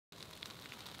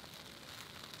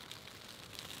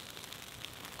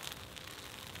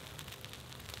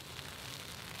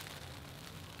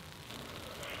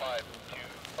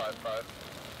5-5.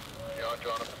 You on,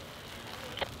 Jonathan?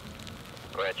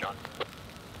 Go ahead, John.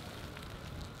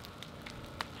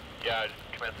 Yeah,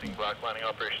 just commencing black lining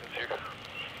operations here.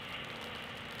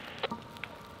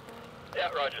 Yeah,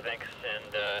 roger, thanks.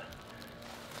 And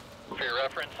for your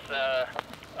reference,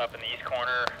 up in the east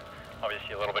corner,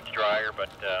 obviously a little bit drier, but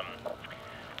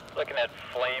looking at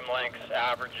flame lengths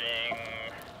averaging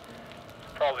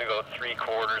probably about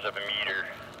 3/4 of a meter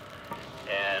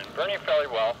and burning fairly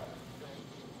well.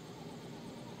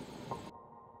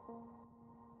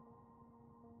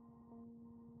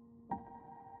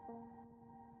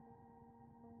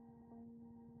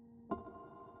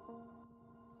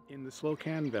 In the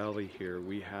Slocan Valley here,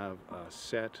 we have a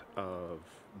set of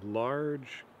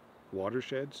large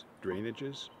watersheds,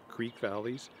 drainages, creek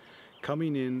valleys,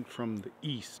 coming in from the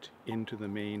east into the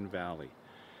main valley.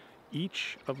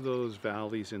 Each of those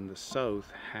valleys in the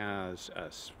south has a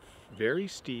very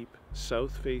steep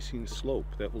south-facing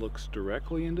slope that looks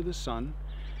directly into the sun,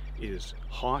 is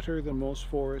hotter than most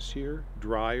forests here,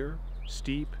 drier,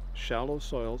 steep, shallow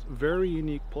soils, very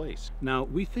unique place. Now,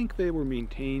 we think they were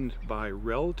maintained by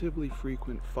relatively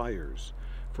frequent fires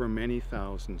for many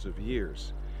thousands of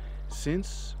years.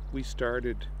 Since we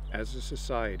started as a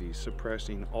society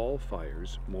suppressing all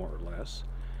fires, more or less,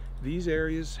 these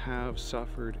areas have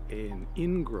suffered an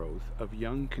ingrowth of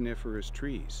young coniferous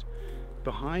trees.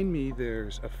 Behind me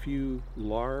there's a few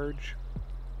large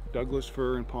Douglas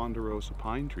fir and ponderosa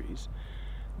pine trees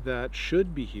that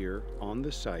should be here on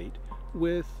the site,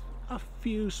 with a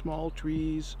few small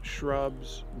trees,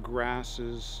 shrubs,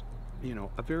 grasses, you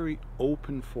know, a very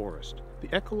open forest.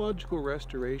 The ecological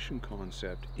restoration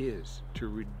concept is to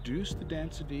reduce the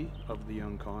density of the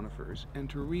young conifers and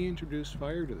to reintroduce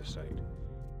fire to the site.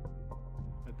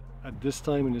 At this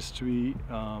time in history,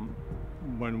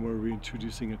 when we're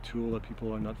reintroducing a tool that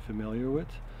people are not familiar with,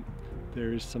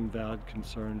 there is some valid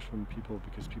concerns from people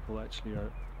because people actually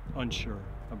are unsure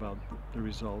about the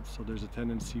results. So there's a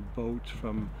tendency both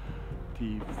from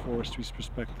the forestry's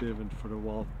perspective and for the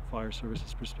wildfire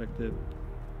services perspective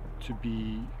to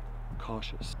be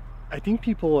cautious. I think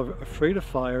people are afraid of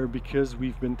fire because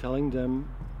we've been telling them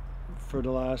for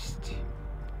the last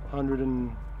 100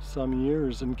 and some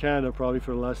years, in Canada probably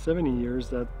for the last 70 years,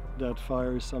 that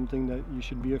fire is something that you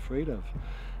should be afraid of.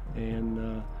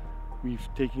 And we've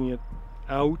taken it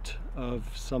out of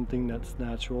something that's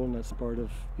natural and that's part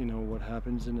of, you know, what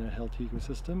happens in a healthy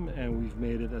ecosystem, and we've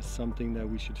made it as something that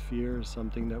we should fear,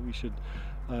 something that we should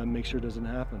make sure doesn't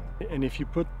happen. And if you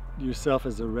put yourself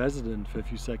as a resident for a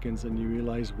few seconds and you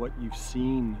realize what you've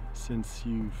seen since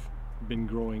you've been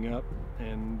growing up,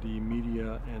 and the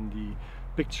media and the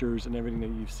pictures and everything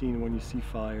that you've seen, when you see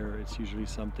fire, it's usually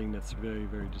something that's very,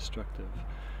 very destructive.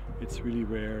 It's really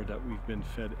rare that we've been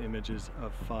fed images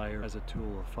of fire as a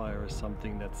tool, or fire as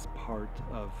something that's part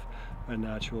of a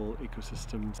natural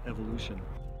ecosystem's evolution.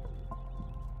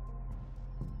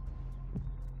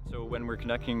 So when we're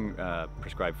conducting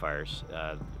prescribed fires,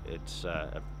 it's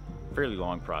a fairly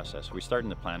long process. We start in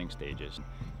the planning stages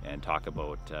and talk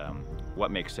about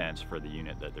what makes sense for the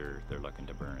unit that they're looking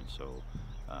to burn. So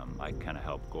I kind of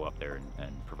help go up there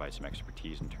and provide some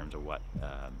expertise in terms of what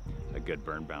a good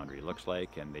burn boundary looks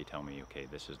like, and they tell me, okay,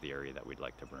 this is the area that we'd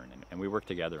like to burn, and we work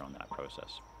together on that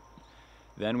process.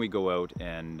 Then we go out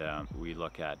and we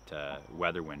look at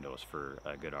weather windows for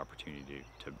a good opportunity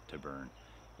to burn.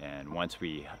 And once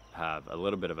we have a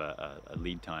little bit of a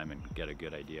lead time and get a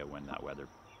good idea when that weather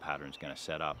pattern is going to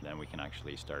set up, then we can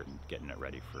actually start getting it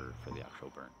ready for the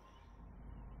actual burn.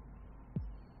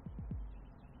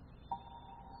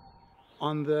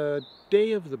 On the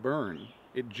day of the burn,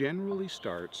 it generally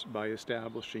starts by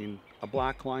establishing a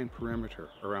black line perimeter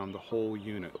around the whole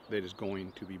unit that is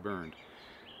going to be burned.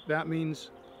 That means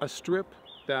a strip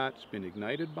that's been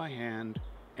ignited by hand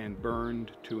and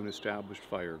burned to an established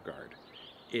fire guard.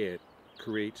 It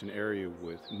creates an area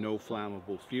with no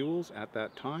flammable fuels at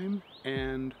that time,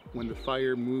 and when the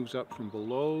fire moves up from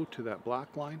below to that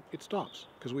black line, it stops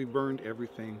because we burned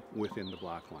everything within the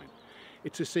black line.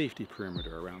 It's a safety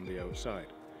perimeter around the outside.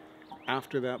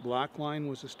 After that black line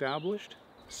was established,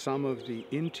 some of the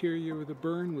interior of the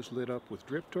burn was lit up with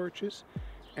drip torches,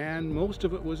 and most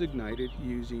of it was ignited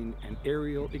using an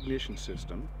aerial ignition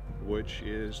system, which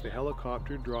is the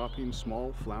helicopter dropping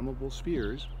small flammable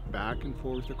spheres back and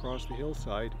forth across the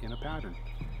hillside in a pattern.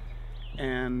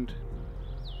 And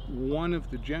one of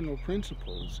the general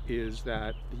principles is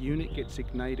that the unit gets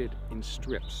ignited in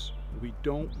strips. We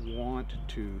don't want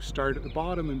to start at the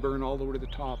bottom and burn all the way to the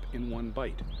top in one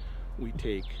bite. We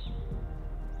take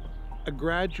A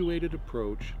graduated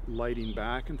approach, lighting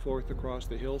back and forth across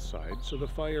the hillside, so the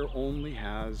fire only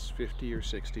has 50 or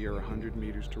 60 or 100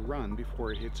 meters to run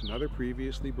before it hits another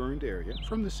previously burned area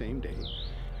from the same day.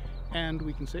 And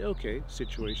we can say, okay,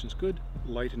 situation's good,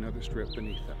 light another strip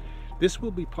beneath them. This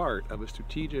will be part of a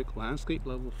strategic landscape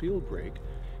level field break,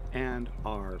 and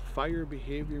our fire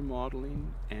behavior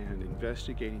modeling and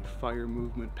investigating fire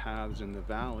movement paths in the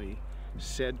valley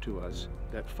said to us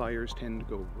that fires tend to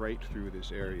go right through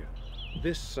this area.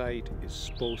 This site is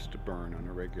supposed to burn on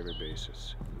a regular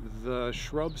basis. The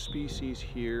shrub species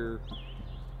here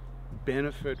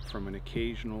benefit from an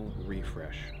occasional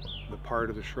refresh. The part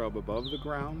of the shrub above the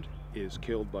ground is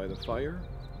killed by the fire.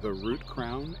 The root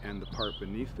crown and the part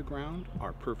beneath the ground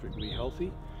are perfectly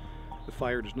healthy. The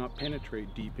fire does not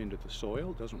penetrate deep into the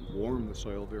soil, doesn't warm the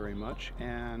soil very much,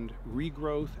 and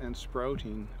regrowth and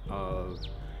sprouting of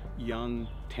young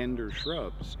tender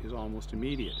shrubs is almost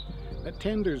immediate. That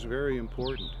tender is very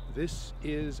important. This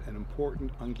is an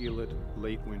important ungulate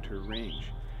late winter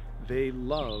range. They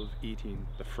love eating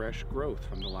the fresh growth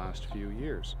from the last few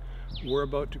years. We're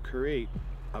about to create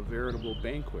a veritable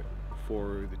banquet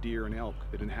for the deer and elk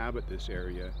that inhabit this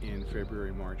area in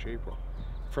February, March, April.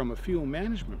 From a fuel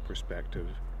management perspective,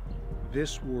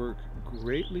 this work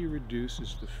greatly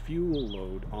reduces the fuel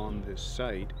load on this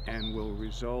site and will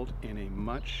result in a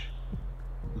much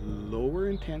lower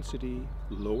intensity,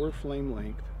 lower flame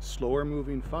length, slower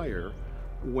moving fire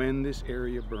when this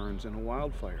area burns in a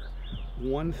wildfire.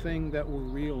 One thing that we're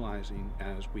realizing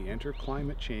as we enter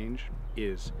climate change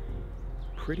is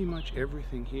pretty much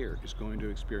everything here is going to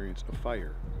experience a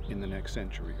fire in the next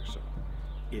century or so.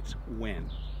 It's when,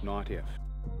 not if.